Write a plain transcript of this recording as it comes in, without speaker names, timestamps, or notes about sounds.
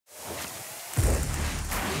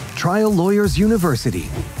Trial Lawyers University,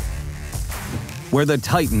 where the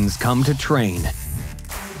Titans come to train.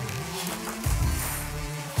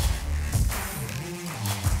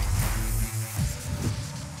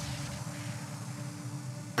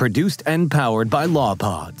 Produced and powered by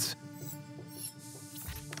LawPods.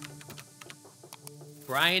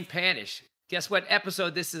 Brian Panish. Guess what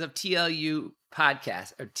episode this is of TLU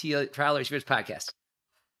podcast, or Trial Lawyers University podcast?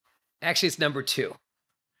 Actually, it's number 2.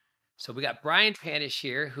 So we got Brian Panish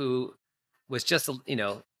here, who was just,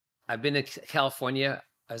 I've been in California.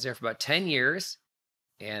 I was there for about 10 years,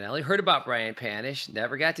 and I only heard about Brian Panish.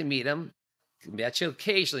 Never got to meet him. Met you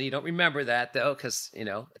occasionally. You don't remember that, though, because,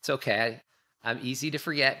 it's okay. I'm easy to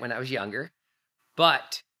forget when I was younger.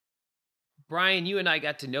 But, Brian, you and I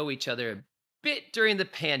got to know each other a bit during the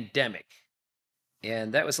pandemic,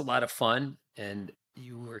 and that was a lot of fun. And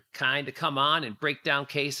you were kind to come on and break down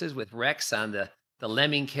cases with Rex on the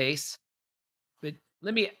Lemming case. But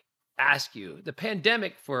let me ask you, the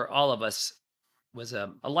pandemic for all of us was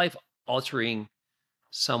a life-altering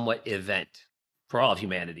somewhat event for all of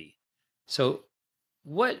humanity. So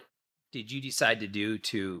what did you decide to do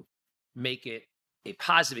to make it a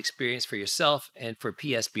positive experience for yourself and for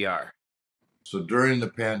PSBR? So during the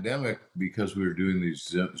pandemic, because we were doing these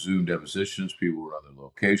Zoom depositions, people were on their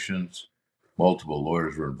locations, multiple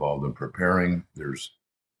lawyers were involved in preparing. There's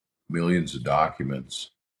millions of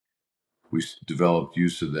documents. We developed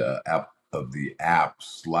use of the app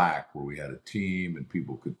Slack, where we had a team and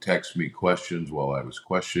people could text me questions while I was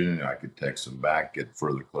questioning. I could text them back, get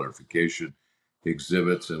further clarification,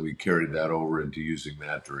 exhibits, and we carried that over into using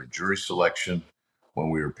that during jury selection when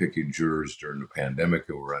we were picking jurors during the pandemic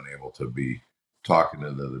and were unable to be talking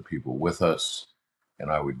to the other people with us. And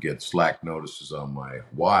I would get Slack notices on my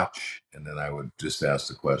watch, and then I would just ask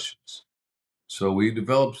the questions. So we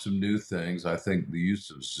developed some new things. I think the use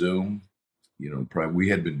of Zoom, we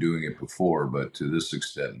had been doing it before, but to this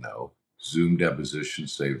extent, no. Zoom deposition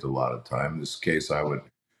saved a lot of time. In this case, I would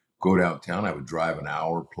go downtown. I would drive an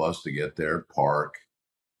hour plus to get there, park,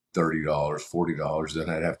 $30, $40. Then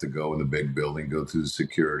I'd have to go in the big building, go through the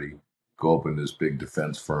security, go up in this big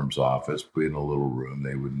defense firm's office, be in a little room.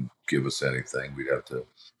 They wouldn't give us anything. We'd have to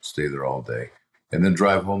stay there all day and then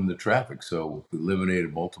drive home in the traffic. So we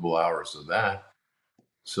eliminated multiple hours of that.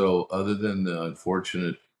 So other than the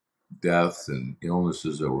unfortunate deaths and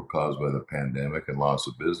illnesses that were caused by the pandemic and loss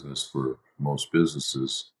of business for most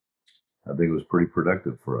businesses, I think it was pretty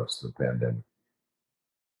productive for us, the pandemic.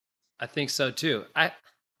 I think so too.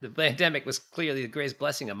 The pandemic was clearly the greatest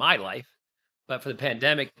blessing of my life, but for the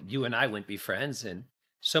pandemic, you and I wouldn't be friends. And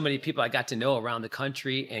so many people I got to know around the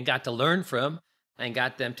country and got to learn from and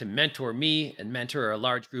got them to mentor me and mentor a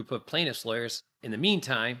large group of plaintiffs lawyers in the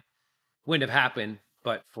meantime wouldn't have happened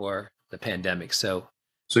but for the pandemic. So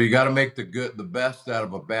you got to make the best out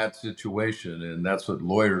of a bad situation. And that's what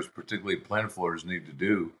lawyers, particularly plaintiff lawyers, need to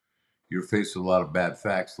do. You're faced with a lot of bad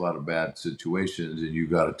facts, a lot of bad situations, and you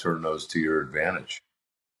got to turn those to your advantage.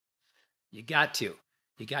 You got to.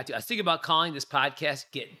 I was thinking about calling this podcast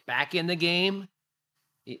 "Get Back in the Game,"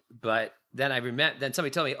 but then then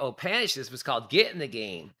somebody told me, "Oh, Panish, this was called Get in the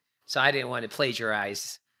Game," so I didn't want to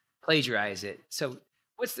plagiarize it. So,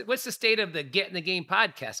 what's the state of the Get in the Game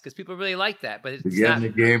podcast? Because people really like that, but the Get in the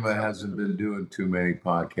Game hasn't been doing too many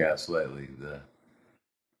podcasts lately. The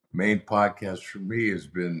main podcast for me has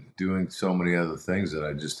been doing so many other things that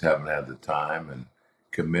I just haven't had the time and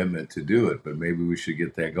commitment to do it, but maybe we should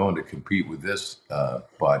get that going to compete with this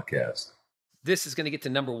podcast. This is going to get to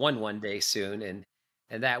number 1 one day soon,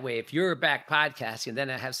 and that way, if you're back podcasting, then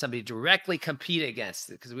I have somebody directly compete against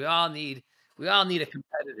it, because we all need a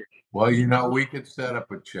competitor. Well, we could set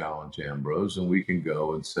up a challenge, Ambrose, and we can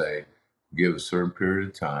go and say, give a certain period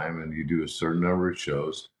of time, and you do a certain number of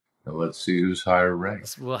shows, and let's see who's higher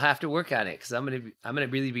ranked. We'll have to work on it, because I'm gonna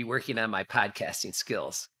really be working on my podcasting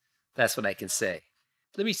skills. That's what I can say.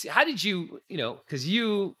 Let me see. How did you, because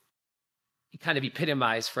you kind of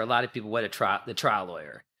epitomize for a lot of people what the trial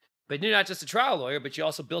lawyer. But you're not just a trial lawyer, but you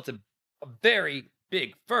also built a very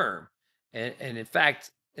big firm. And in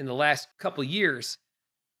fact, in the last couple of years,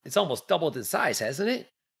 it's almost doubled in size, hasn't it?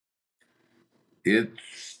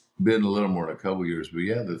 It's been a little more than a couple of years, but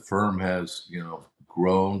yeah, the firm has,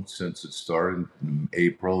 grown since it started in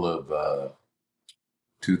April of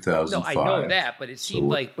 2005. No, I know that, but it seemed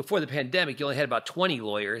like before the pandemic, you only had about 20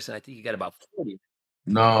 lawyers, and I think you got about 40.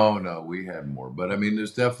 No, we had more. But I mean,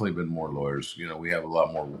 there's definitely been more lawyers. We have a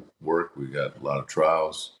lot more work. We got a lot of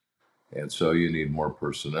trials. And so you need more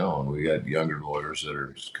personnel. And we got younger lawyers that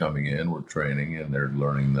are coming in. We're training, and they're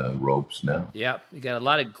learning the ropes now. Yep. You got a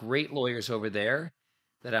lot of great lawyers over there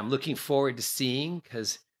that I'm looking forward to seeing,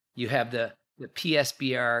 because you have the the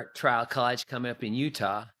PSBR trial college coming up in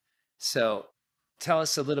Utah. So tell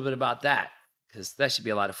us a little bit about that, because that should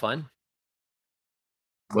be a lot of fun.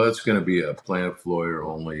 Well, it's going to be a plaintiff lawyer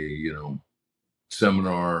only,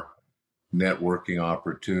 seminar, networking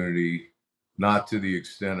opportunity, not to the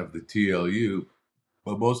extent of the TLU,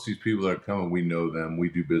 but most of these people that are coming, we know them, we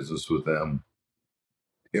do business with them.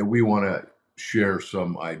 And we want to share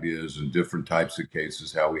some ideas and different types of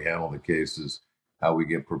cases, how we handle the cases, how we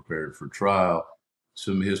get prepared for trial,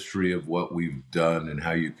 some history of what we've done and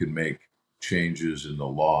how you can make changes in the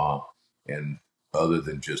law, and other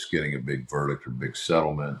than just getting a big verdict or big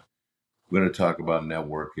settlement. We're going to talk about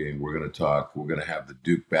networking. We're going to have the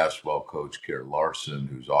Duke basketball coach, Kara Larson,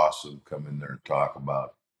 who's awesome, come in there and talk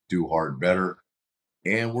about do hard better.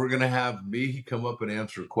 And we're going to have me come up and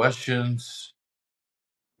answer questions.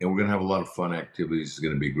 And we're going to have a lot of fun activities. It's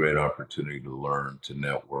going to be a great opportunity to learn, to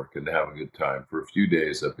network, and to have a good time for a few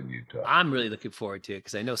days up in Utah. I'm really looking forward to it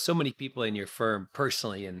because I know so many people in your firm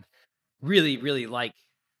personally and really, really like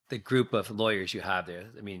the group of lawyers you have there.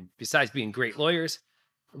 I mean, besides being great lawyers,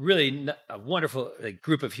 really a wonderful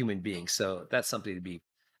group of human beings. So that's something to be,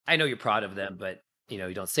 I know you're proud of them, but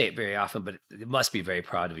you don't say it very often, but it must be very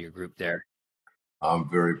proud of your group there. I'm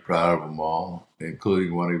very proud of them all,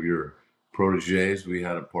 including one of your proteges. We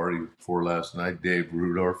had a party for last night, Dave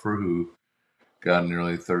Rudorfer, who got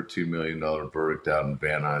nearly $13 million verdict out in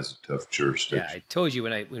Van Nuys, a tough jurisdiction. Yeah, I told you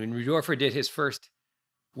when Rudorfer did his first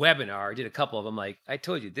webinar, I did a couple of them, I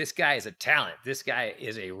told you, this guy is a talent. This guy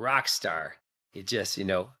is a rock star. It just,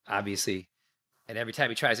 obviously, and every time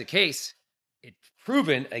he tries a case, it's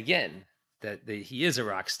proven again that he is a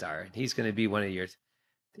rock star. And he's going to be one of your,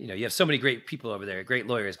 you have so many great people over there, great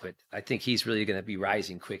lawyers, but I think he's really going to be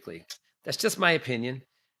rising quickly. That's just my opinion.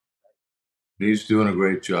 He's doing a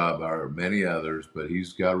great job. There are many others, but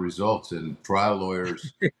he's got results. And trial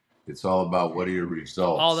lawyers, it's all about what are your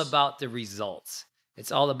results? All about the results.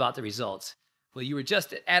 It's all about the results. Well, you were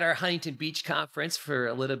just at our Huntington Beach conference for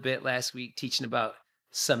a little bit last week teaching about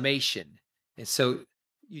summation. And so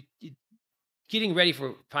you getting ready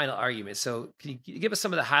for final argument. So can you give us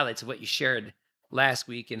some of the highlights of what you shared last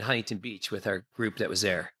week in Huntington Beach with our group that was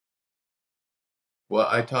there? Well,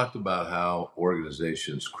 I talked about how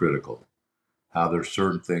organization is critical, how there's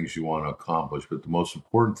certain things you want to accomplish, but the most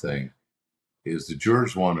important thing is the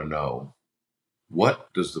jurors want to know,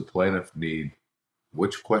 what does the plaintiff need?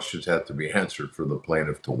 Which questions have to be answered for the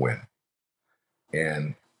plaintiff to win?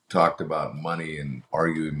 And talked about money and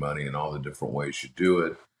arguing money and all the different ways you do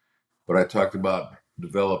it. But I talked about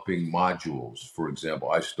developing modules. For example,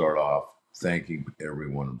 I start off thanking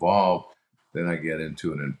everyone involved. Then I get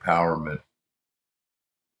into an empowerment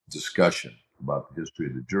discussion about the history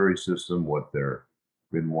of the jury system, what they're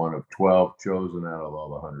been one of 12 chosen out of all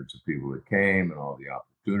the hundreds of people that came and all the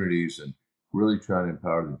opportunities, and really trying to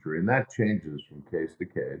empower the jury. And that changes from case to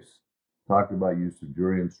case. Talked about use of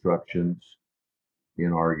jury instructions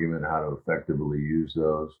in argument, how to effectively use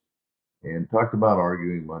those, and talked about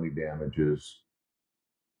arguing money damages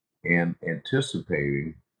and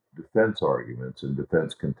anticipating defense arguments and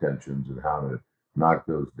defense contentions and how to knock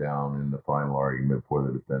those down in the final argument before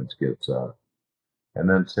the defense gets up. And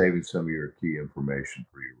then saving some of your key information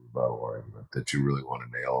for your rebuttal argument that you really want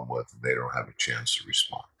to nail them with if they don't have a chance to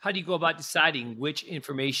respond. How do you go about deciding which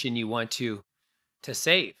information you want to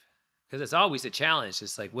save? Because it's always a challenge.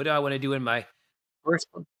 It's like, what do I want to do in my first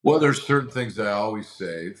one? Well, there's certain things I always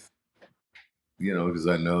save, because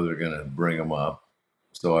I know they're going to bring them up.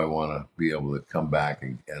 So I want to be able to come back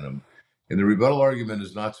and get them. And the rebuttal argument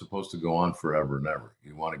is not supposed to go on forever and ever.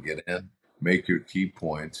 You want to get in, make your key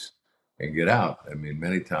points, and get out. I mean,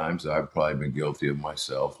 many times I've probably been guilty of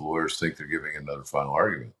myself. Lawyers think they're giving another final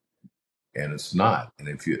argument, and it's not. And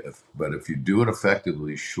if you do it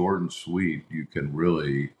effectively, short and sweet, you can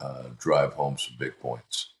really drive home some big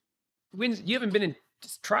points. You haven't been in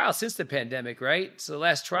trial since the pandemic, right? So the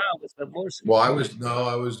last trial was the most. Well, I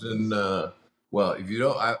was in. Well, if you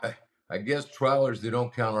don't, I guess trialers, they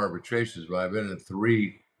don't count arbitrations, but I've been in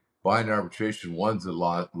 3 binding arbitration ones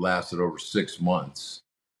that lasted over 6 months.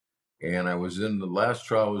 And I was in the last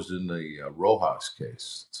trial was in the Rojas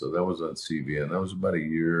case. So that was on CBN. That was about 1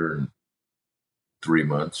 year and 3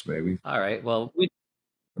 months, maybe. All right. Well,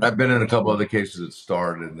 I've been in a couple other cases that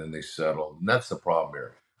started and then they settled. And that's the problem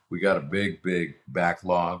here. We got a big, big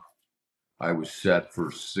backlog. I was set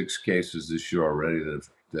for 6 cases this year already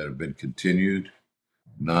that have been continued.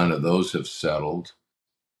 None of those have settled.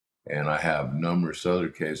 And I have numerous other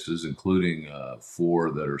cases, including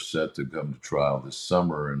 4 that are set to come to trial this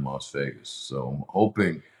summer in Las Vegas. So I'm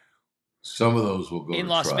hoping some of those will go to trial. In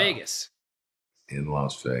Las Vegas. In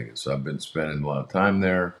Las Vegas. I've been spending a lot of time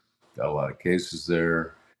there. got a lot of cases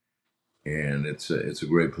there, and it's a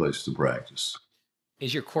great place to practice.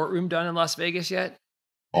 Is your courtroom done in Las Vegas yet?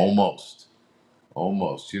 Almost.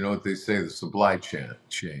 You know what they say, the supply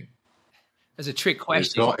chain. That's a trick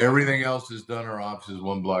question. Everything else is done. Our office is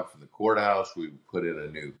 1 block from the courthouse. We put in a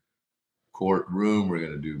new courtroom. We're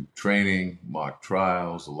going to do training, mock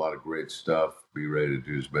trials, a lot of great stuff. Be ready to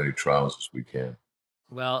do as many trials as we can.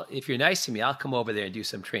 Well, if you're nice to me, I'll come over there and do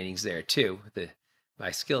some trainings there too.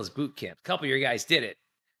 My skills boot camp. A couple of your guys did it.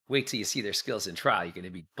 Wait till you see their skills in trial. You're going to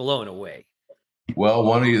be blown away. Well,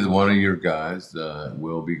 one of your guys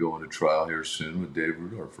will be going to trial here soon with Dave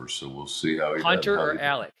Rudorfer, so we'll see how he Hunter does. or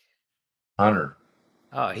Alec? Hunter.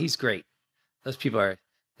 Oh, he's great. Those people are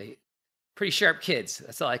pretty sharp kids.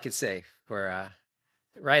 That's all I could say for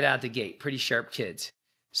right out the gate. Pretty sharp kids.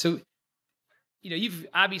 So, you've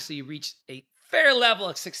obviously reached a fair level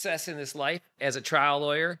of success in this life as a trial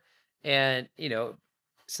lawyer. And,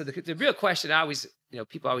 so the real question I always,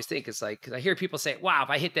 people always think is like, because I hear people say, wow, if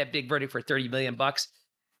I hit that big verdict for 30 million bucks,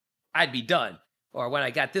 I'd be done. Or when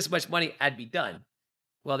I got this much money, I'd be done.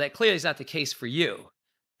 Well, that clearly is not the case for you,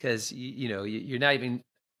 because, you're not even,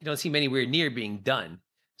 you don't seem anywhere near being done.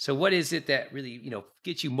 So what is it that really,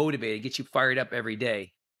 gets you motivated, gets you fired up every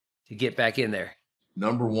day to get back in there?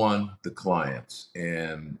 Number one, the clients.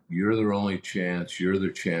 And you're their only chance. You're the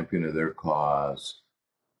champion of their cause.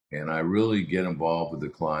 And I really get involved with the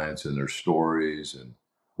clients and their stories and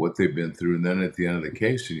what they've been through. And then at the end of the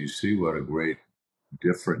case, and you see what a great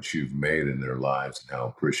difference you've made in their lives and how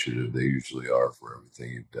appreciative they usually are for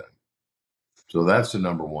everything you've done. So that's the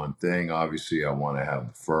number one thing. Obviously, I want to have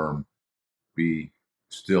the firm be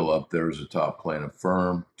still up there as a top plaintiff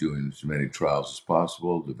firm, doing as many trials as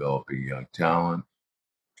possible, developing young talent,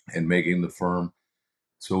 and making the firm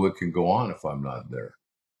so it can go on if I'm not there.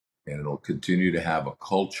 And it'll continue to have a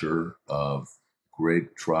culture of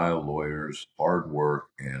great trial lawyers, hard work,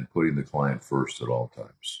 and putting the client first at all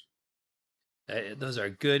times. Those are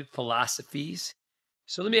good philosophies.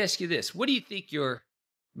 So let me ask you this. What do you think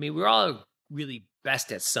we're all really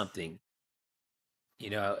best at something,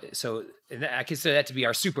 so I consider that to be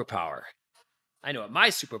our superpower. I know what my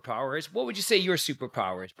superpower is. What would you say your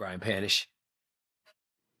superpower is, Brian Panish?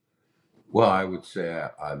 Well, I would say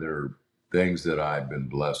there are things that I've been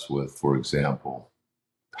blessed with. For example,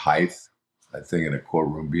 height. I think in a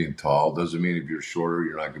courtroom, being tall doesn't mean if you're shorter,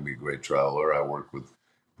 you're not going to be a great trial lawyer. I worked with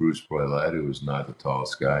Bruce Boylett, who is not the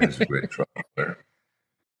tallest guy. He's a great trial lawyer.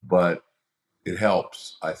 But it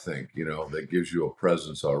helps, I think, that gives you a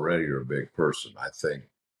presence already. You're a big person. I think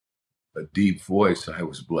a deep voice I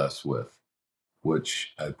was blessed with,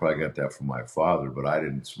 which I probably got that from my father, but I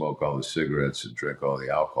didn't smoke all the cigarettes and drink all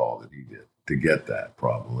the alcohol that he did to get that,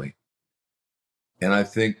 probably. And I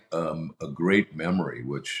think a great memory,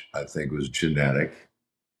 which I think was genetic.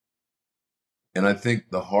 And I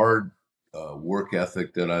think the hard work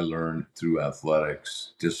ethic that I learned through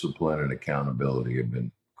athletics, discipline, and accountability have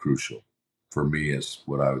been crucial for me. Is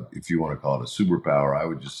if you want to call it a superpower, I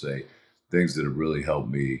would just say things that have really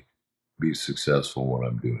helped me be successful in what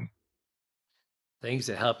I'm doing. Things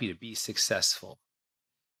that help you to be successful.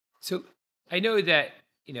 So I know that,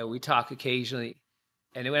 we talk occasionally.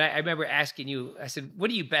 And when I remember asking you, I said,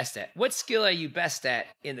 what are you best at? What skill are you best at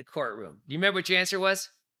in the courtroom? Do you remember what your answer was?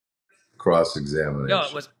 Cross-examination. No,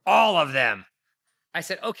 it was all of them. I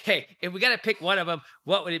said, okay, if we got to pick one of them,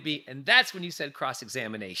 what would it be? And that's when you said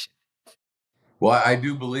cross-examination. Well, I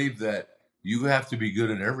do believe that you have to be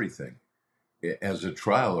good at everything as a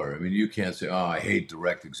trial lawyer. I mean, you can't say, oh, I hate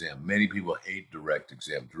direct exam. Many people hate direct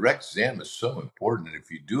exam. Direct exam is so important. And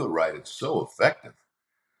if you do it right, it's so effective.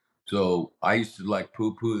 So I used to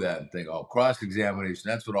poo-poo that and think, oh, cross-examination,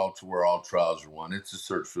 that's where all trials are won. It's a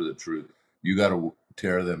search for the truth. You got to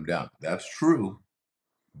tear them down. That's true,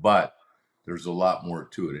 but there's a lot more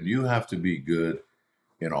to it. And you have to be good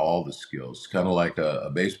in all the skills. Kind of like a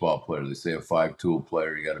baseball player. They say a 5-tool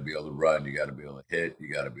player, you got to be able to run, you got to be able to hit,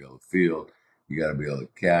 you got to be able to field, you got to be able to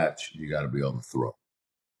catch, you got to be able to throw.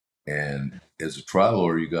 And as a trial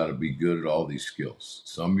lawyer, you got to be good at all these skills.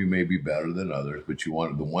 Some you may be better than others, but the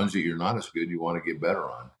ones that you're not as good, you want to get better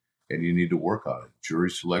on, and you need to work on it.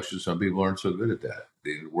 Jury selection, some people aren't so good at that.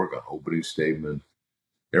 They need to work on opening statement.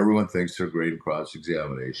 Everyone thinks they're great in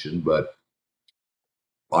cross-examination, but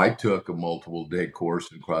I took a multiple day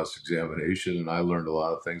course in cross-examination, and I learned a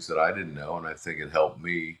lot of things that I didn't know, and I think it helped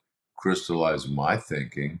me crystallize my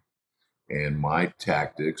thinking and my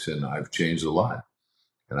tactics, and I've changed a lot.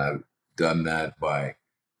 And I've done that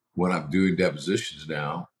when I'm doing depositions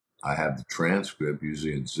now, I have the transcript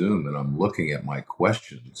usually in Zoom, and I'm looking at my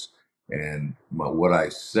questions and what I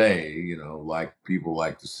say, like people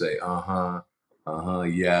like to say,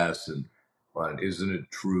 yes, and but isn't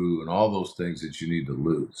it true, and all those things that you need to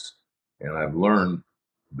lose. And I've learned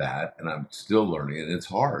that, and I'm still learning, and it's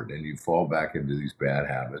hard, and you fall back into these bad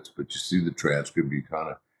habits. But you see the transcript, you kind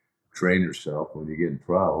of train yourself. When you get in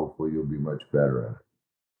trial, hopefully you'll be much better at it.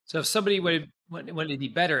 So if somebody wanted to be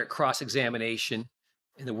better at cross-examination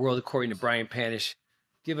in the world, according to Brian Panish,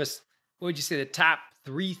 give us, what would you say the top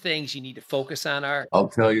 3 things you need to focus on are? I'll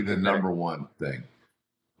tell you the number one thing,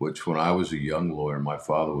 which when I was a young lawyer, my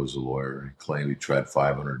father was a lawyer. He claimed he tried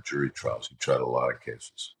 500 jury trials. He tried a lot of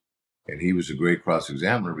cases. And he was a great cross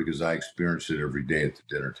examiner because I experienced it every day at the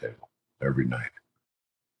dinner table, every night.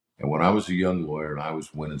 And when I was a young lawyer and I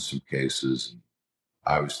was winning some cases,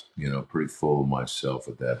 I was, pretty full of myself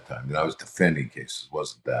at that time. And I was defending cases, it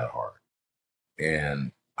wasn't that hard.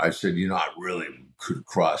 And I said, I really could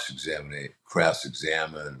cross examine,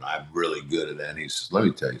 and I'm really good at that. And he says, let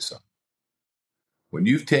me tell you something. When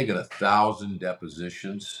you've taken 1,000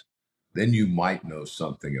 depositions, then you might know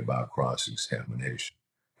something about cross examination.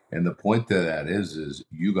 And the point to that is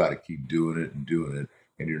you got to keep doing it and doing it.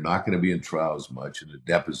 And you're not going to be in trial as much. And the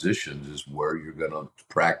depositions is where you're going to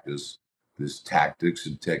practice this tactics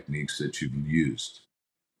and techniques that you've used.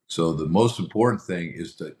 So the most important thing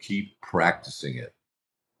is to keep practicing it.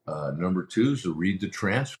 Number 2 is to read the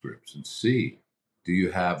transcripts and see, do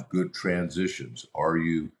you have good transitions? Are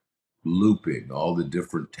you looping all the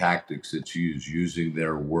different tactics that you use, using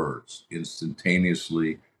their words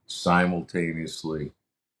instantaneously, simultaneously?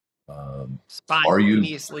 Are you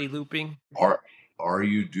Spontaneously looping? are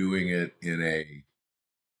you doing it in a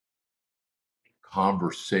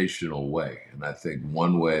conversational way? And I think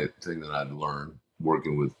one thing that I've learned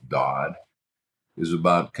working with Dodd is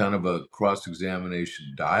about kind of a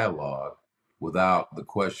cross-examination dialogue without the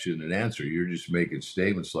question and answer. You're just making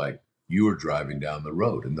statements like, you were driving down the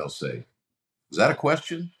road, and they'll say, is that a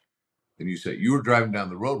question? And you say, you were driving down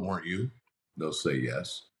the road, weren't you? They'll say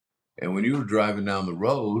yes. And when you were driving down the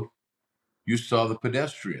road, you saw the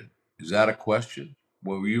pedestrian. Is that a question?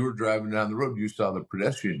 When you were driving down the road, you saw the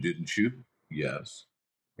pedestrian, didn't you? Yes.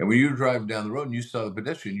 And when you were driving down the road and you saw the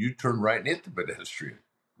pedestrian, you turned right and hit the pedestrian,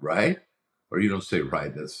 right? Or you don't say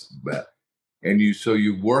right, that's bad. And you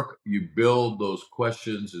build those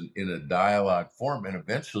questions in a dialogue form. And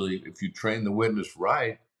eventually, if you train the witness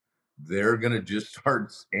right, they're going to just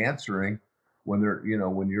start answering when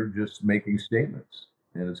you're just making statements.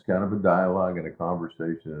 And it's kind of a dialogue and a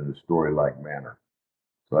conversation in a story-like manner.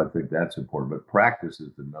 So I think that's important. But practice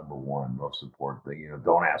is the number one most important thing.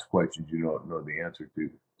 Don't ask questions you don't know the answer to.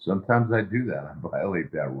 Sometimes I do that. I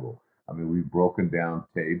violate that rule. I mean, we've broken down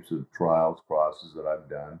tapes of trials, crosses that I've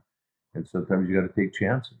done. And sometimes you got to take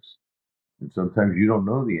chances. And sometimes you don't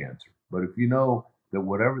know the answer. But if you know that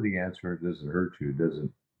whatever the answer doesn't hurt you, it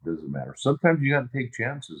doesn't matter. Sometimes you got to take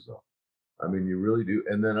chances, though. I mean, you really do.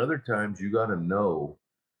 And then other times you got to know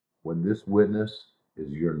when this witness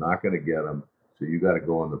is, you're not going to get them. So you got to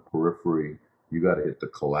go on the periphery. You got to hit the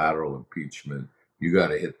collateral impeachment. You got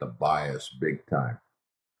to hit the bias big time.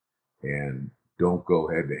 And don't go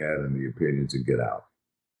head to head in the opinions and get out.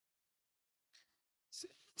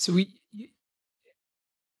 So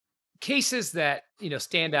cases that,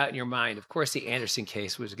 stand out in your mind. Of course, the Anderson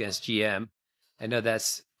case was against GM. I know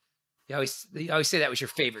you always say that was your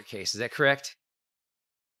favorite case. Is that correct?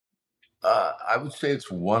 I would say it's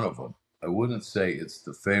one of them. I wouldn't say it's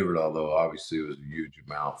the favorite, although obviously it was a huge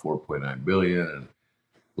amount, 4.9 billion, and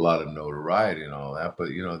a lot of notoriety and all that. But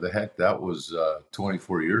the heck, that was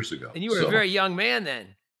 24 years ago. And you were a very young man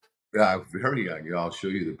then. Yeah, I was very young. I'll show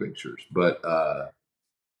you the pictures. But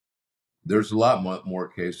there's a lot more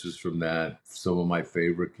cases from that. Some of my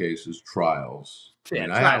favorite cases, trials.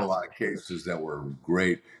 Yeah, I had a lot of cases that were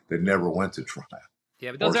great that never went to trial.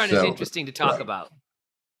 Yeah, but those aren't as interesting to talk about.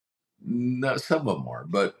 No, some of them are.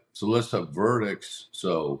 But so let's have verdicts.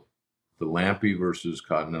 So the Lampe versus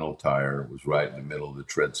Continental Tire was right in the middle of the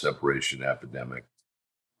tread separation epidemic.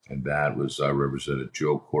 And that was, I represented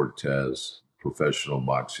Joe Cortez, professional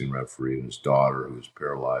boxing referee, and his daughter, who was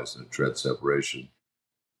paralyzed in a tread separation.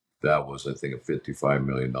 That was, I think, a $55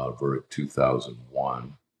 million verdict,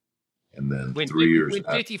 2001. And then 3 years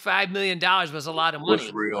after. $55 million was a lot of money.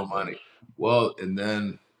 Was real money. Well, and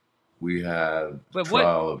then we had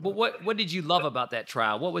trial. What did you love about that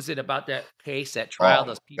trial? What was it about that case, that trial,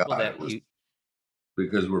 those people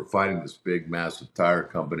because we're fighting this big, massive tire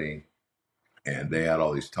company, and they had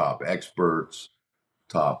all these top experts,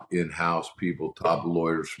 top in-house people, top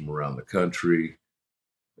lawyers from around the country.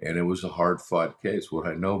 And it was a hard-fought case. What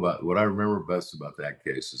I remember best about that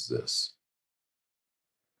case is this.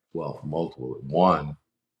 Well, multiple. One,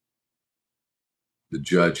 the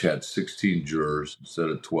judge had 16 jurors instead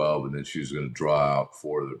of 12, and then she was going to draw out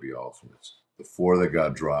 4 that'd be alternates. The 4 that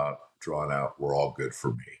got drawn out were all good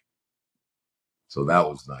for me. So that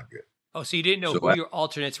was not good. Oh, so you didn't know who your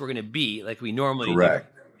alternates were going to be, like we normally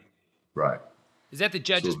correct. do. Right. Is that the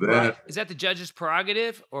judge's is that the judge's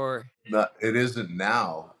prerogative, or? No, it isn't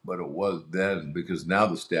now, but it was then, because now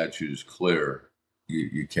the statute is clear.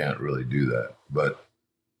 You can't really do that. But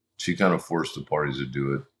she kind of forced the parties to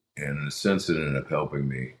do it. And in a sense, it ended up helping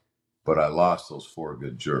me. But I lost those 4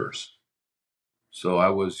 good jurors. So I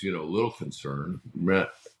was, a little concerned.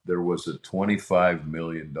 There was a $25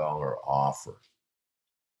 million offer.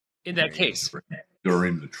 In that case?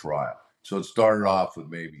 During the trial. So it started off with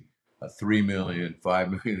maybe a $3 million,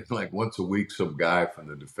 $5 million. Like once a week, some guy from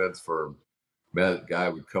the defense firm, that guy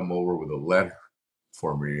would come over with a letter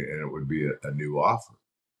for me, and it would be a new offer.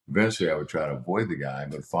 Eventually, I would try to avoid the guy,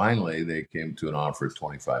 but finally, they came to an offer of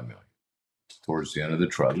 $25 million towards the end of the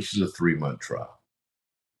trial. This is a 3-month trial.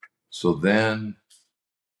 So then,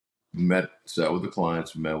 sat with the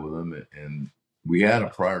clients, met with them, and we had a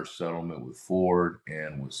prior settlement with Ford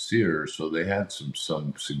and with Sears, so they had some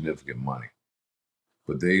significant money.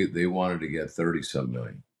 But they wanted to get 30-some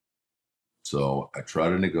million. So I tried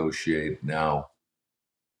to negotiate. Now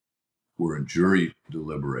we're in jury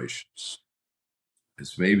deliberations.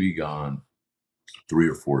 It's maybe gone 3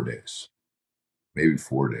 or 4 days, maybe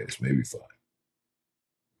 4 days, maybe 5.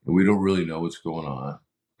 And we don't really know what's going on.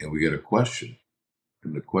 And we get a question.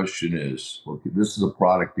 And the question is, okay, this is a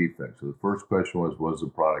product defect. So the first question was the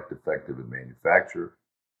product defective in manufacture?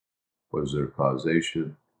 Was there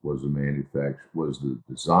causation? Was the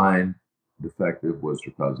design defective? Was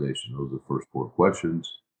there causation? Those are the first 4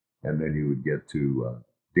 questions. And then you would get to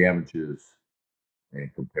damages and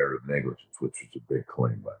comparative negligence, which was a big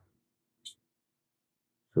claim by them.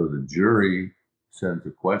 So the jury sends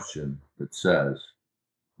a question that says,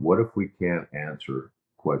 what if we can't answer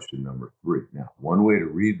question number 3? Now, one way to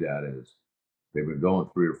read that is they've been going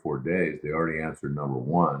 3 or 4 days. They already answered number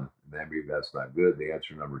 1, and maybe that's not good. They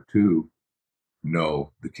answer number 2.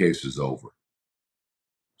 No, the case is over.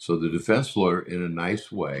 So the defense lawyer, in a nice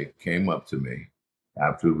way, came up to me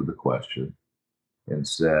after the question and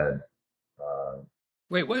said,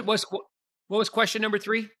 wait, what was question number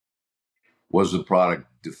 3? Was the product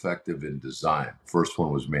defective in design? First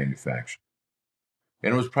one was manufacturing.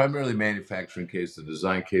 And it was primarily manufacturing case. The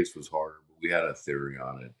design case was harder, but we had a theory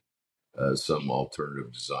on it, some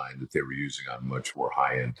alternative design that they were using on much more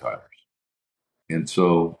high-end tires. And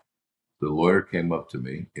so the lawyer came up to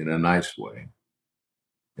me in a nice way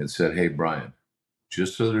and said, hey, Brian,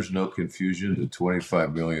 just so there's no confusion, the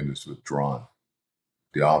 $25 million is withdrawn.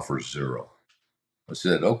 The offer is 0. I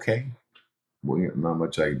said, okay, well, not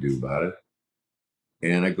much I can do about it.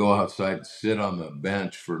 And I go outside and sit on the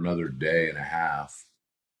bench for another day and a half,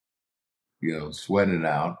 sweating it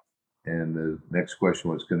out. And the next question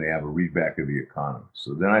was, can they have a readback of the economy?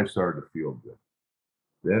 So then I started to feel good.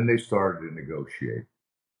 Then they started to negotiate.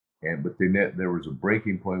 But there was a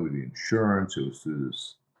breaking point with the insurance. It was through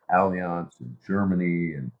this alliance in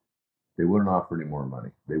Germany, and they wouldn't offer any more money.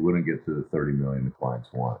 They wouldn't get to the 30 million the clients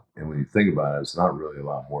want. And when you think about it, it's not really a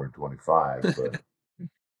lot more than 25. But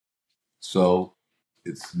so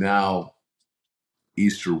it's now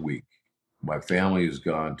Easter week. My family has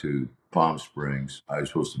gone to Palm Springs. I was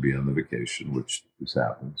supposed to be on the vacation, which this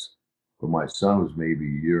happens. But my son was maybe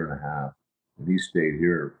a year and a half, and he stayed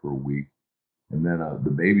here for a week. And then the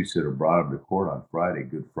babysitter brought him to court on Friday,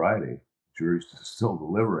 Good Friday. Jury's still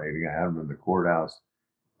deliberating. I had him in the courthouse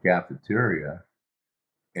cafeteria.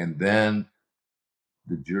 And then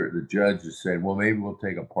the judge is saying, well, maybe we'll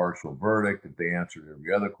take a partial verdict. If they answered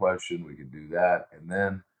every other question, we could do that. And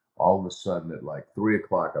then all of a sudden at like 3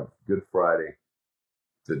 o'clock on Good Friday,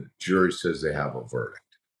 the jury says they have a verdict.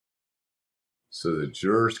 So the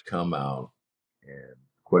jurors come out, and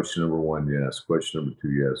question number 1, yes. Question number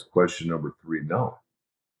 2, yes. Question number 3, no.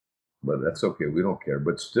 But that's okay. We don't care.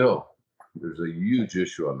 But still, there's a huge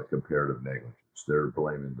issue on the comparative negligence. They're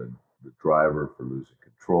blaming the driver for losing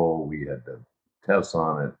control. We had done tests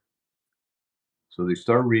on it. So they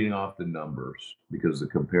start reading off the numbers because the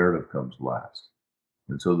comparative comes last.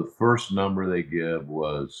 And so the first number they give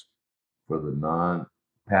was for the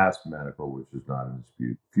non-past medical, which is not in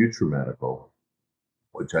dispute, future medical,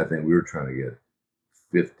 which I think we were trying to get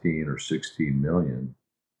 15 or 16 million,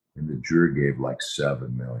 and the jury gave like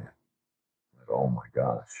 7 million. Like, oh my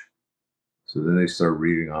gosh. So then they start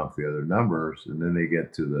reading off the other numbers, and then they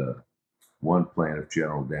get to the one plaintiff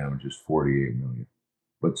general damages 48 million.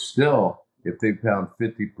 But still, if they found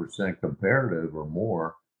 50% comparative or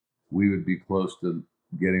more, we would be close to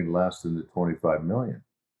getting less than the 25 million.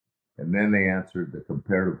 And then they answered the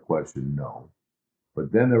comparative question, no.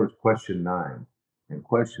 But then there was question 9. And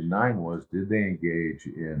question 9 was, did they engage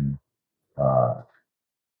in uh,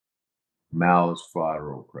 malice, fraud,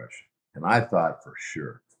 or oppression? And I thought for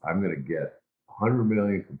sure, I'm going to get 100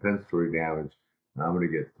 million compensatory damage, and I'm going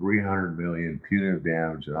to get 300 million punitive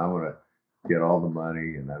damage, and I'm going to get all the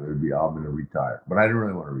money, and I'm going to retire. But I didn't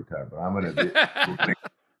really want to retire, but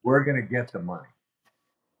we're going to get the money.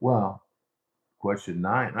 Well, question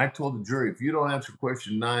 9, I told the jury, if you don't answer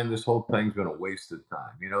question 9, this whole thing's been a waste of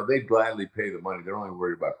time. You know, they gladly pay the money. They're only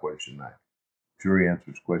worried about question 9. Jury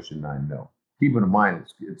answers question 9, no. Keep in mind,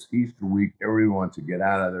 it's Easter week. Everyone wants to get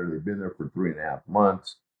out of there. They've been there for 3.5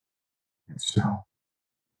 months. And so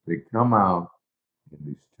they come out, and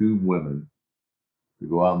these 2 women, they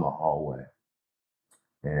go out in the hallway,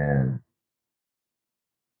 and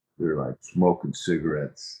they're like smoking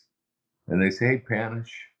cigarettes. And they say, hey,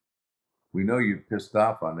 Panish, we know you're pissed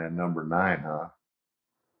off on that number 9, huh?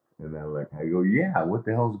 And they're like, I go, yeah, what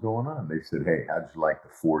the hell's going on? They said, hey, how'd you like the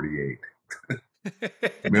 48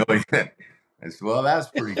 million? I said, well, that's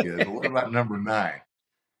pretty good. But what about number 9?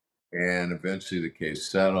 And eventually the case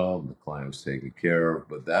settled, the client was taken care of.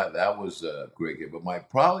 But that was a great case. But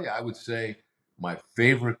I would say my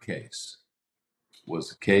favorite case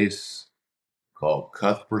was a case called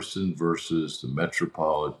Cuthbertson versus the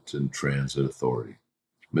Metropolitan Transit Authority.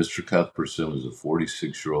 Mr. Cuthbertson was a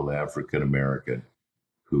 46-year-old African American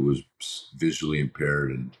who was visually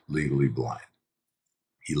impaired and legally blind.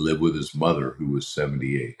 He lived with his mother, who was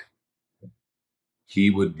 78. He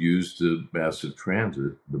would use the massive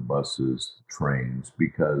transit, the buses, trains,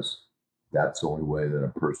 because that's the only way that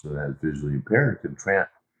a person that is visually impaired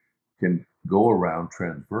can go around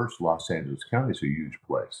transverse. Los Angeles County is a huge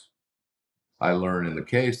place. I learned in the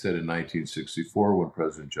case that in 1964, when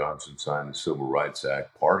President Johnson signed the Civil Rights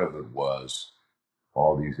Act, part of it was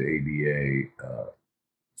all these ADA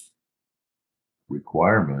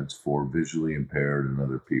requirements for visually impaired and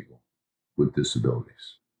other people with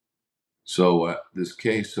disabilities. So this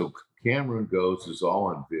case, Cameron goes, is all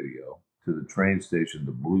on video, to the train station,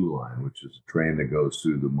 the Blue Line, which is a train that goes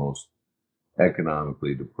through the most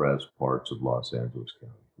economically depressed parts of Los Angeles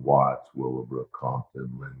County: Watts, Willowbrook,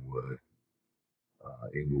 Compton, Linwood,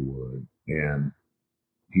 Inglewood. And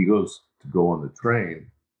he goes to go on the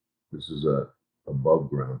train. This is a above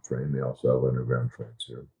ground train. They also have underground trains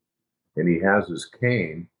here. And he has his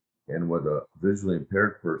cane, and what a visually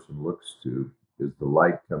impaired person looks to is the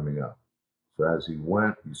light coming up. So as he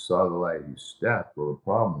went, he saw the light, he stepped. Well, the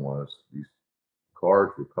problem was these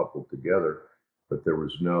cars were coupled together, but there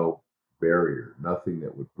was no barrier, nothing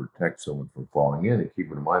that would protect someone from falling in. And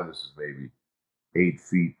keep in mind, this is maybe 8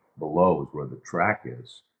 feet below is where the track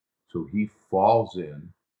is. So he falls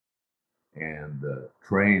in, and the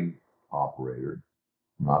train operator,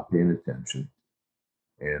 not paying attention,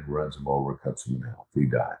 and runs him over, cuts him in half. He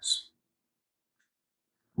dies.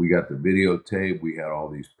 We got the videotape. We had all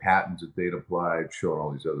these patents that they'd applied, showing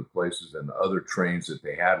all these other places and the other trains that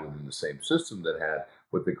they had within the same system that had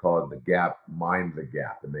what they call the gap, mind the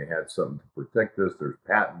gap. And they had something to protect this. There's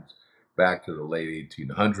patents back to the late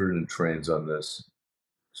 1800s and trains on this.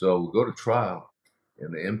 So we go to trial,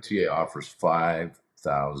 and the MTA offers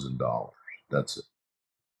 $5,000. That's it.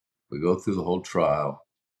 We go through the whole trial,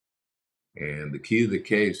 and the key to the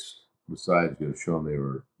case, besides showing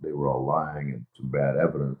they were all lying and some bad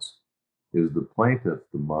evidence, is the plaintiff,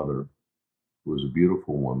 the mother, was a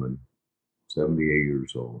beautiful woman, 78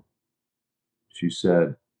 years old. She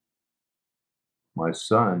said, my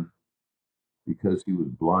son, because he was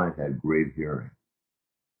blind, had great hearing,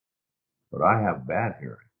 but I have bad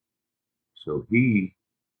hearing. So he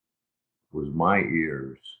was my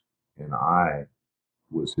ears, and I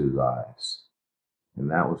was his eyes. And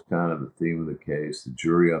that was kind of the theme of the case. The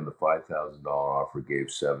jury on the $5,000 offer gave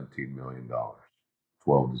 $17 million,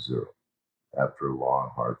 12-0, after a long,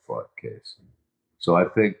 hard-fought case. So I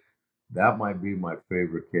think that might be my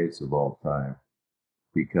favorite case of all time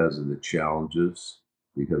because of the challenges,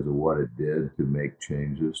 because of what it did to make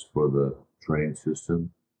changes for the train system,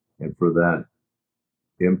 and for that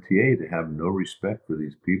MTA to have no respect for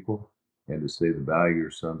these people and to say the value of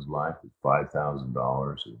your son's life is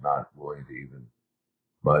 $5,000 and not willing to even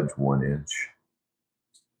budge 1 inch.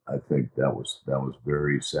 I think that was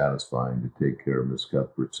very satisfying to take care of Miss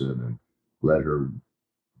Cuthbertson and let her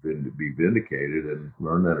be vindicated and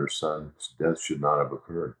learn that her son's death should not have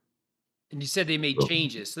occurred. And you said they made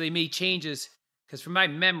changes. So they made changes because from my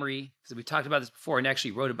memory, because we talked about this before and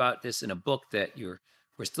actually wrote about this in a book that we're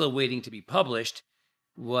still waiting to be published,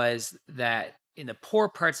 was that in the poor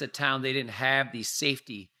parts of town, they didn't have these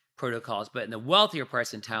safety protocols, but in the wealthier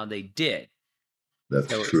parts of town, they did. That's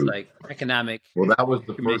So it's true. like economic. Well, that was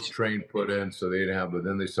the first discrimination. train put in, so they didn't have, but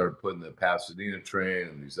then they started putting the Pasadena train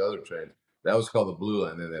and these other trains. That was called the blue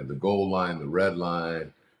line. Then they had the gold line, the red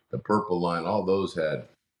line, the purple line. All those had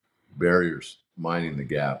barriers minding the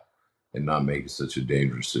gap and not making such a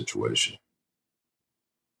dangerous situation.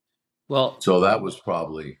 Well, So that was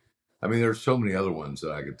probably, I mean, there's so many other ones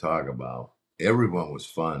that I could talk about. Everyone was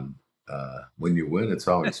fun. When you win, it's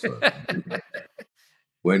always fun.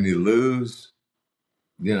 When you lose,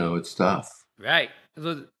 it's tough. right.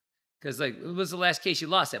 Because like, what was the last case you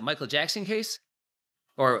lost? That Michael Jackson case?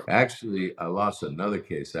 Or Actually, I lost another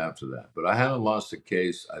case after that, but I haven't lost a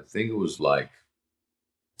case. I think it was like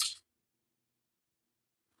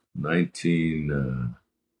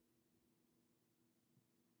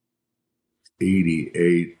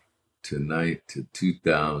 1988 to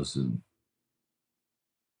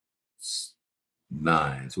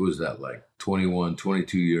 2009. So what was that, like 21,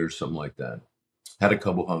 22 years, something like that. Had a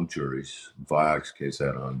couple hung juries. Vioxx case I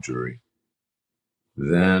had a hung jury.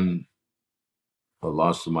 Then I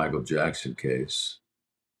lost the Michael Jackson case.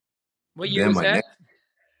 what year Then was my that?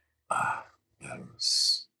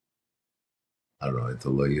 next, I don't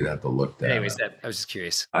know. You'd have to look that Anyways, up. I was just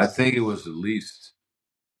curious. I think it was at least,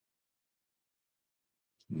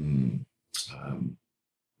 they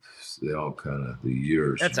all kind of the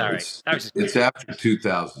years. That's all right. I was just It's after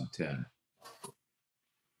 2010.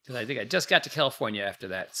 because I think I just got to California after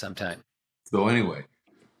that sometime. So anyway,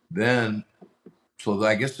 then, so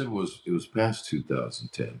I guess it was past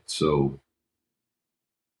 2010. So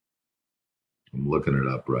I'm looking it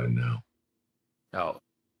up right now. Oh,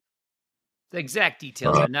 the exact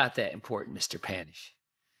details are not that important, Mr. Panish.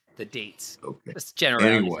 The dates. Okay. Just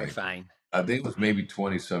generalities Anyway, are fine. I think it was maybe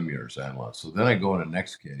 20 some years I lost. So then I go in the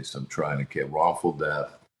next case. I'm trying to get wrongful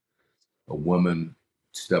death. A woman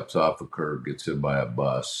steps off a curb, gets hit by a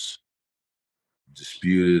bus.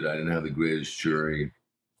 Disputed. I didn't have the greatest jury.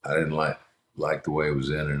 I didn't like the way it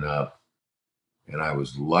was ending up. And I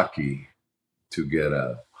was lucky to get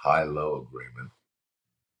a high-low agreement.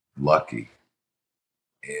 Lucky.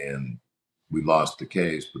 And we lost the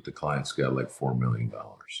case, but the client's got like $4 million.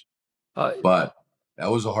 But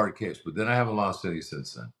that was a hard case. But then I haven't lost any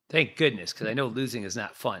since then. Thank goodness, because I know losing is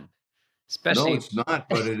not fun. No, Especially it's not,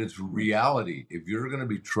 but it is reality. If you're going to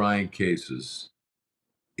be trying cases,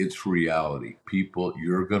 it's reality. People,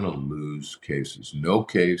 you're going to lose cases. No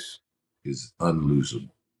case is unlosable.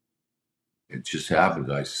 It just happens.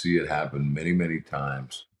 I see it happen many, many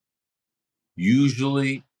times.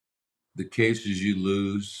 Usually, the cases you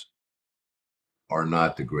lose are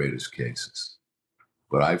not the greatest cases,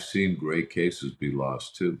 but I've seen great cases be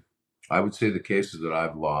lost too. I would say the cases that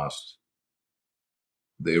I've lost,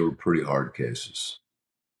 they were pretty hard cases.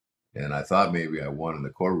 And I thought maybe I won in the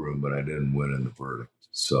courtroom, but I didn't win in the verdict.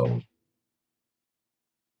 So,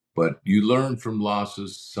 but you learn from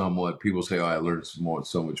losses somewhat. People say, oh, I learned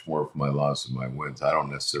so much more from my loss than my wins. I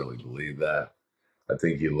don't necessarily believe that. I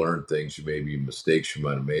think you learn things, maybe mistakes you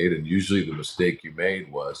might have made. And usually the mistake you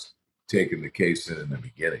made was taking the case in the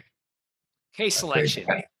beginning. case selection.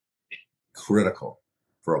 Critical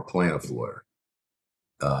for a plaintiff lawyer.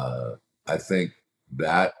 I think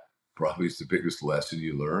that probably is the biggest lesson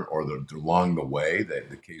you learn, or along the way that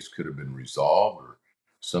the case could have been resolved or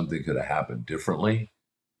something could have happened differently.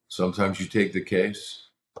 Sometimes you take the case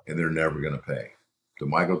and they're never going to pay. The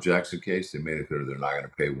Michael Jackson case, they made it clear they're not going to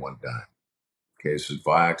pay one dime. Cases,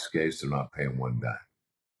 Vioxx case, they're not paying one dime.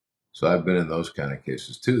 So I've been in those kind of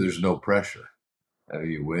cases too. There's no pressure. I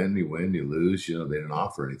mean, you win, you lose. They didn't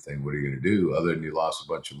offer anything. What are you going to do other than you lost a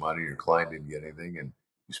bunch of money, your client didn't get anything, and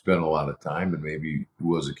you spent a lot of time, and maybe it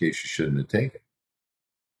was a case you shouldn't have taken.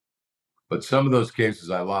 But some of those cases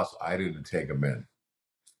I lost, I didn't take them in.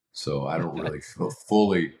 So I don't really feel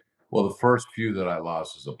fully. Well, the first few that I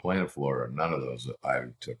lost as a plaintiff lawyer, none of those I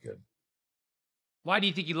took in. Why do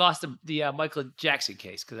you think you lost the Michael Jackson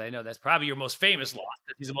case? Because I know that's probably your most famous loss.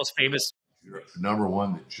 He's the most famous. Number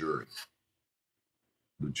one, the jury.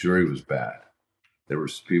 The jury was bad. There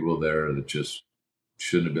was people there that just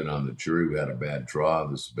shouldn't have been on the jury. We had a bad draw.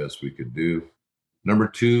 This is the best we could do. Number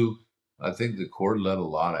two, I think the court let a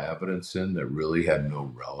lot of evidence in that really had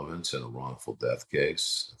no relevance in a wrongful death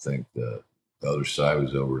case. I think the other side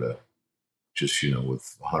was over to just,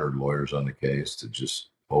 with 100 lawyers on the case to just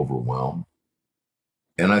overwhelm.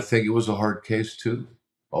 And I think it was a hard case too.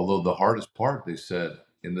 Although the hardest part, they said,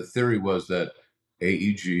 and the theory was that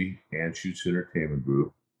AEG, Anschutz Entertainment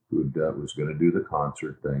Group, who was going to do the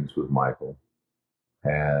concert things with Michael,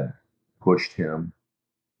 had pushed him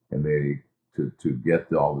and they to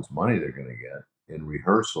get all this money they're going to get in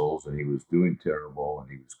rehearsals, and he was doing terrible,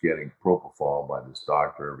 and he was getting propofol by this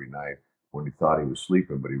doctor every night. when he thought he was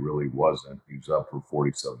sleeping, but he really wasn't. He was up for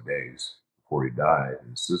 47 days before he died,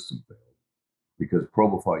 and his system failed. Because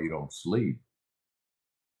propofol, you don't sleep.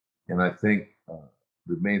 And I think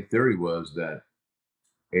the main theory was that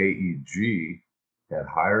AEG had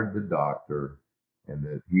hired the doctor and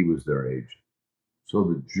that he was their agent. So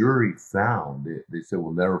the jury found, they said,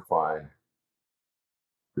 we'll never find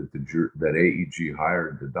that that AEG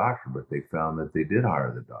hired the doctor, but they found that they did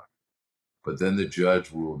hire the doctor. But then the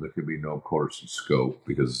judge ruled there could be no course and scope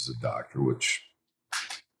because it's a doctor, which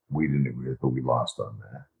we didn't agree with, but we lost on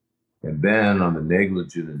that. And then on the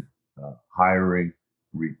negligent hiring,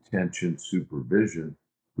 retention, supervision,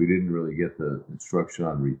 we didn't really get the instruction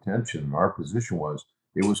on retention. And our position was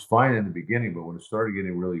it was fine in the beginning, but when it started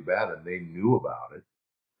getting really bad and they knew about it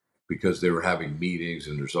because they were having meetings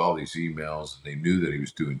and there's all these emails and they knew that he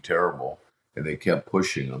was doing terrible and they kept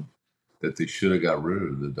pushing him, that they should have got rid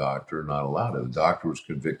of the doctor, not allowed it. The doctor was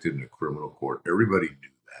convicted in a criminal court. Everybody knew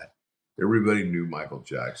that. Everybody knew Michael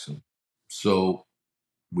Jackson. So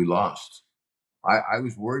we lost. I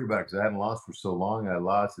was worried about it because I hadn't lost for so long. I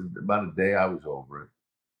lost in about a day. I was over it.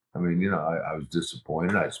 I mean, I was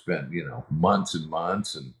disappointed. I spent, months and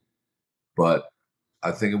months, but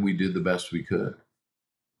I think we did the best we could.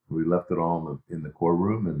 We left it all in the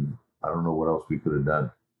courtroom, and I don't know what else we could have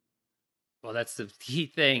done. Well, that's the key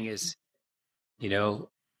thing is,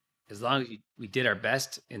 as long as we did our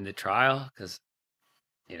best in the trial, because,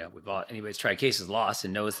 anybody's tried cases lost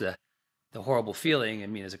and knows the horrible feeling. I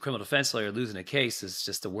mean, as a criminal defense lawyer, losing a case is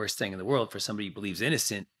just the worst thing in the world for somebody who believes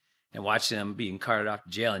innocent, and watching them being carted off to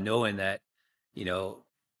jail and knowing that,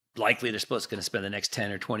 likely they're going to spend the next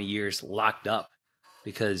 10 or 20 years locked up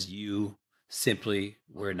because you simply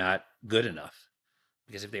were not good enough.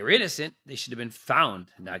 Because if they were innocent, they should have been found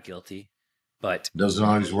not guilty. But doesn't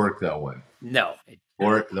always work that way. No.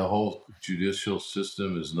 Or the whole judicial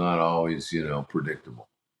system is not always, predictable.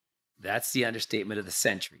 That's the understatement of the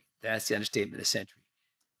century.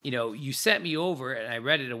 You sent me over, and I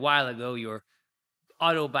read it a while ago, your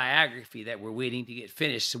autobiography that we're waiting to get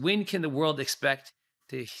finished. So when can the world expect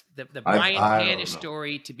the Brian Panish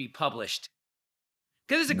story to be published?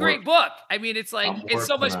 Because it's a great book. I mean, it's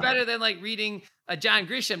so much better than like reading a John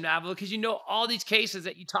Grisham novel, because all these cases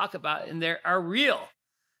that you talk about and they are real,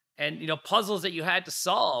 and puzzles that you had to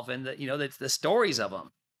solve, and the stories of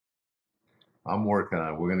them. I'm working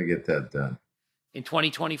on it. We're going to get that done in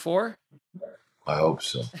 2024. I hope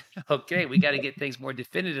so. Okay, we got to get things more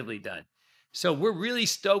definitively done. So we're really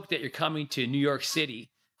stoked that you're coming to New York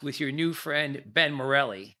City with your new friend Ben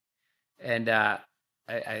Morelli, and I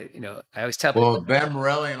always tell people. Well, Ben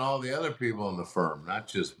Morelli and all the other people in the firm, not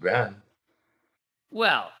just Ben.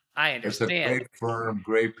 Well, I understand. It's a great firm,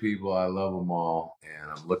 great people. I love them all,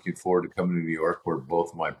 and I'm looking forward to coming to New York, where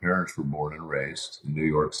both my parents were born and raised in New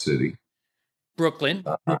York City, Brooklyn.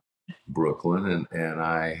 And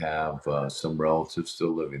I have some relatives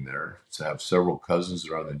still living there. So I have several cousins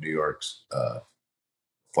that are on the New York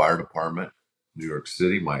Fire Department, New York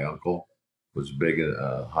City. My uncle was big,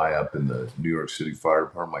 high up in the New York City Fire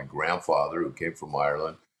Department. My grandfather, who came from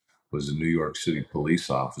Ireland, was a New York City police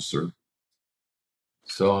officer.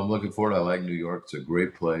 So I'm looking forward. I like New York. It's a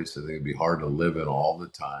great place. I think it'd be hard to live in all the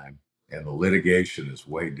time. And the litigation is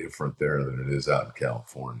way different there than it is out in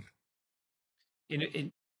California.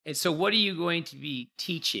 And so what are you going to be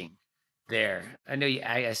teaching there? I know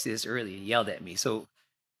I asked this earlier and yelled at me. So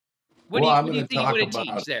what do you think you want to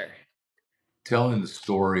teach there? Telling the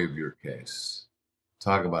story of your case.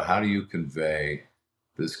 Talk about how do you convey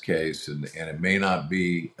this case. And it may not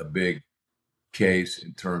be a big case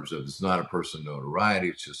in terms of it's not a person of notoriety.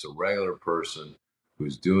 It's just a regular person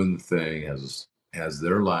who's doing the thing, has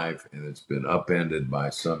their life, and it's been upended by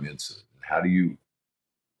some incident. How do you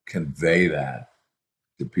convey that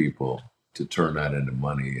to people to turn that into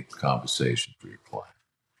money and compensation for your client?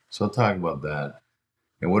 So I'll talk about that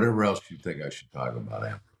and whatever else you think I should talk about,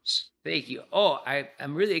 Ambrose. Thank you. Oh,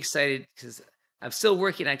 I'm really excited because I'm still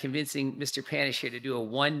working on convincing Mr. Panish here to do a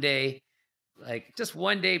one-day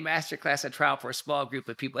masterclass on trial for a small group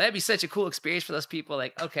of people. That'd be such a cool experience for those people.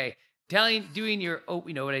 Like, okay, doing your,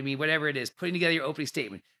 whatever it is, putting together your opening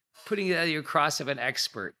statement, putting together your cross of an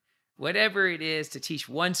expert, whatever it is, to teach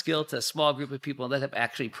one skill to a small group of people and let them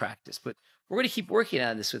actually practice. But we're going to keep working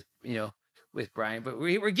on this with Brian, but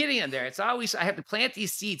we're getting in there. It's always, I have to plant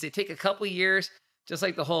these seeds. They take a couple of years, just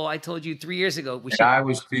like the whole, I told you 3 years ago.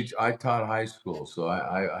 I taught high school. So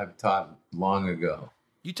I've taught long ago.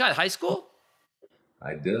 You taught high school?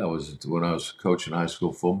 I did. When I was coaching high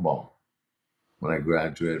school football, when I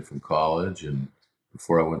graduated from college and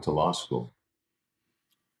before I went to law school.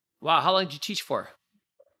 Wow. How long did you teach for?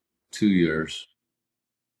 2 years.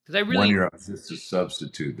 Because I One really, year I was just a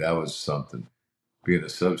substitute. That was something. Being a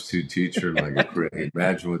substitute teacher and like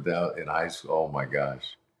imagine without in high school. Oh my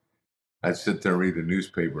gosh. I'd sit there and read the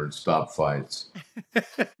newspaper and stop fights.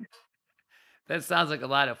 that sounds like a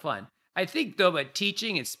lot of fun. I think though, but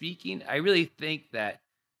teaching and speaking, I really think that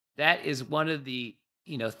that is one of the,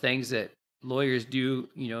 things that lawyers do,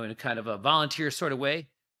 in a kind of a volunteer sort of way,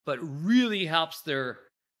 but really helps their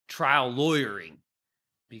trial lawyering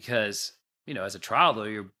because, as a trial lawyer,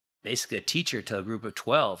 you're basically a teacher to a group of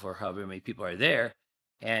 12 or however many people are there.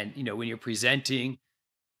 And, when you're presenting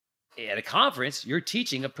at a conference, you're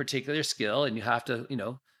teaching a particular skill and you have to,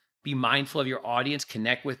 be mindful of your audience,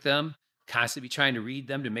 connect with them, constantly be trying to read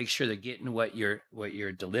them to make sure they're getting what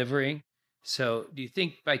you're delivering. So do you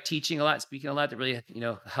think by teaching a lot, speaking a lot, that really,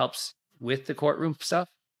 helps with the courtroom stuff?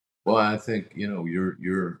 Well, I think,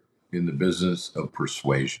 you're in the business of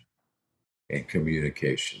persuasion and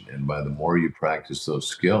communication. And by the more you practice those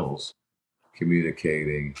skills,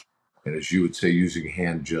 communicating, and as you would say, using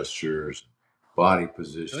hand gestures, body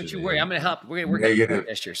Don't you worry, I'm positioning, going to help. We're going to work on negative,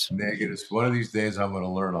 gestures. negatives. One of these days, I'm going to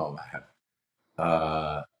learn all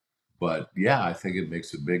that. But yeah, I think it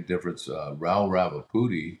makes a big difference. Raul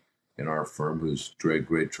Ravaputi in our firm, who's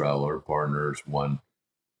great trial lawyer partners, won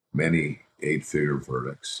many 8-figure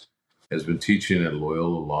verdicts, has been teaching at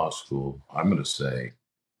Loyola Law School, I'm going to say,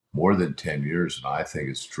 more than 10 years. And I think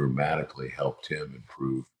it's dramatically helped him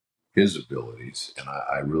improve his abilities. And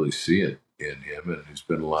I really see it in him. And he's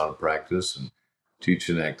been a lot of practice and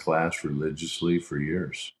teaching that class religiously for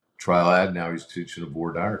years. Trial ad, now he's teaching a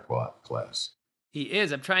voir dire class. He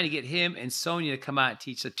is. I'm trying to get him and Sonia to come out and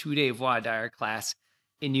teach a 2-day voir dire class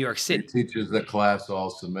in New York City. He teaches the class all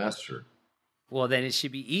semester. Well, then it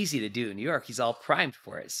should be easy to do in New York. He's all primed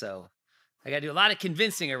for it. So I got to do a lot of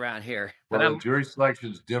convincing around here. Well, the jury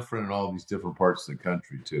selection is different in all these different parts of the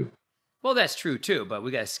country, too. Well, that's true, too. But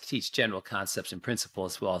we got to teach general concepts and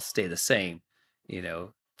principles will all stay the same.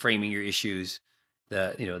 Framing your issues,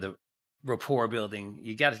 the rapport building.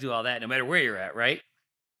 You got to do all that no matter where you're at, right?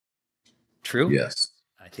 True? Yes.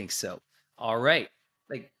 I think so. All right.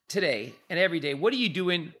 Like today and every day, what are you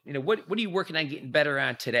doing? What are you working on getting better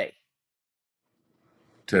on today?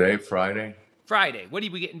 Today, Friday. What are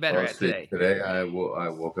we getting better at today? Today, I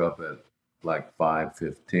woke up at like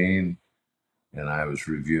 5:15, and I was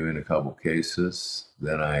reviewing a couple cases.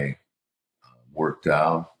 Then I worked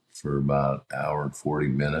out for about an hour and 40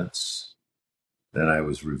 minutes. Then I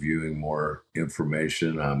was reviewing more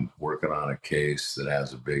information. I'm working on a case that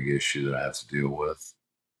has a big issue that I have to deal with.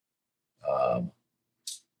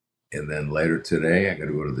 And then later today, I got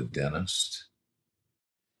to go to the dentist.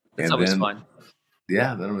 That's always fun.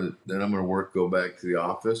 Yeah, then I'm going to go back to the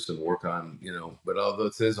office and work on, but although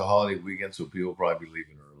today's a holiday weekend, so people will probably be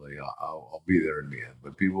leaving early. I'll be there in the end,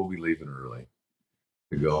 but people will be leaving early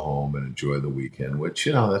to go home and enjoy the weekend, which,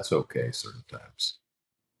 that's okay certain times.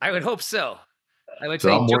 I would hope so.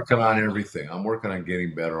 So I'm working on everything. I'm working on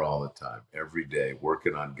getting better all the time, every day,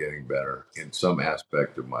 working on getting better in some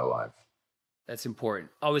aspect of my life. That's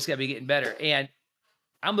important. Always got to be getting better. And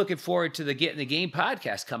I'm looking forward to the Get in the Game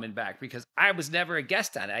podcast coming back because I was never a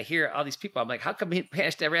guest on it. I hear all these people. I'm like, how come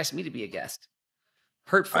Panish never asked me to be a guest?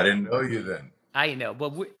 Hurtful. I didn't know you then. I know.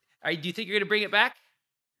 But do you think you're going to bring it back?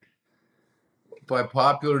 By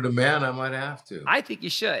popular demand, I might have to. I think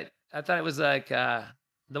you should. I thought it was like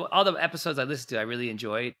all the episodes I listened to, I really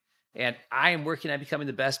enjoyed. And I am working on becoming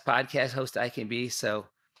the best podcast host I can be. So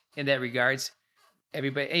in that regards,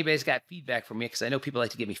 anybody's got feedback from me because I know people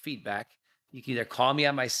like to give me feedback. You can either call me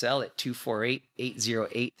on my cell at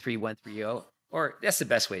 248-808-3130, or that's the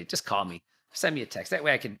best way. Just call me. Send me a text. That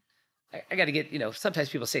way I got to get, sometimes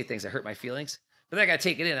people say things that hurt my feelings, but then I got to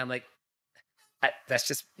take it in. I'm like, that's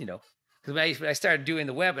just, because when I started doing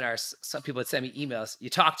the webinars, some people would send me emails. You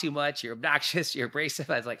talk too much. You're obnoxious. You're abrasive.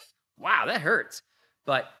 I was like, wow, that hurts.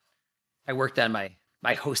 But I worked on my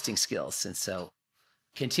hosting skills. And so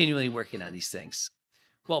continually working on these things.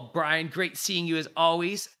 Well, Brian, great seeing you as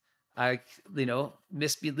always. I,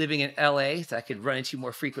 miss me living in LA, so I could run into you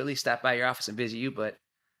more frequently, stop by your office and visit you, but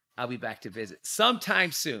I'll be back to visit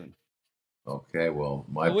sometime soon. Okay, well,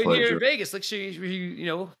 my pleasure. When you're in Vegas, make sure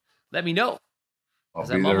you let me know.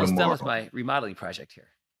 Because I'm almost done with my remodeling project here.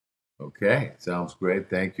 Okay, sounds great.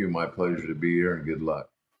 Thank you. My pleasure to be here, and good luck.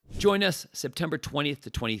 Join us September 20th to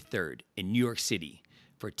 23rd in New York City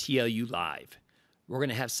for TLU Live. We're going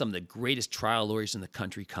to have some of the greatest trial lawyers in the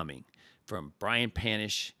country coming, from Brian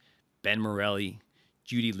Panish, Ben Morelli,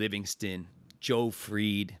 Judy Livingston, Joe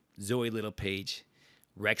Freed, Zoe Littlepage,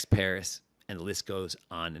 Rex Paris, and the list goes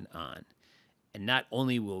on and on. And not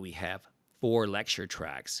only will we have 4 lecture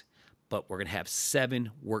tracks, but we're going to have 7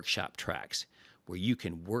 workshop tracks where you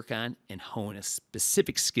can work on and hone a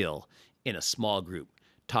specific skill in a small group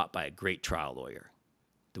taught by a great trial lawyer.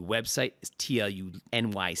 The website is tlunyc.com.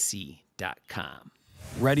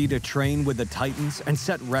 Ready to train with the Titans and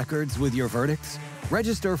set records with your verdicts?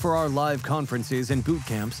 Register for our live conferences and boot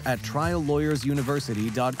camps at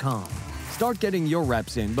triallawyersuniversity.com. Start getting your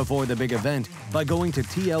reps in before the big event by going to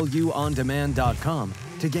tluondemand.com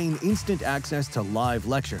to gain instant access to live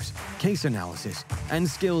lectures, case analysis, and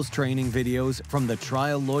skills training videos from the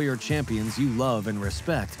trial lawyer champions you love and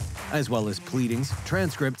respect, as well as pleadings,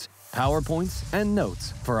 transcripts, PowerPoints, and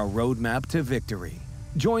notes for a roadmap to victory.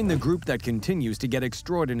 Join the group that continues to get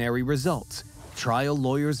extraordinary results. Trial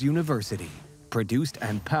Lawyers University, produced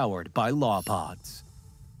and powered by LawPods.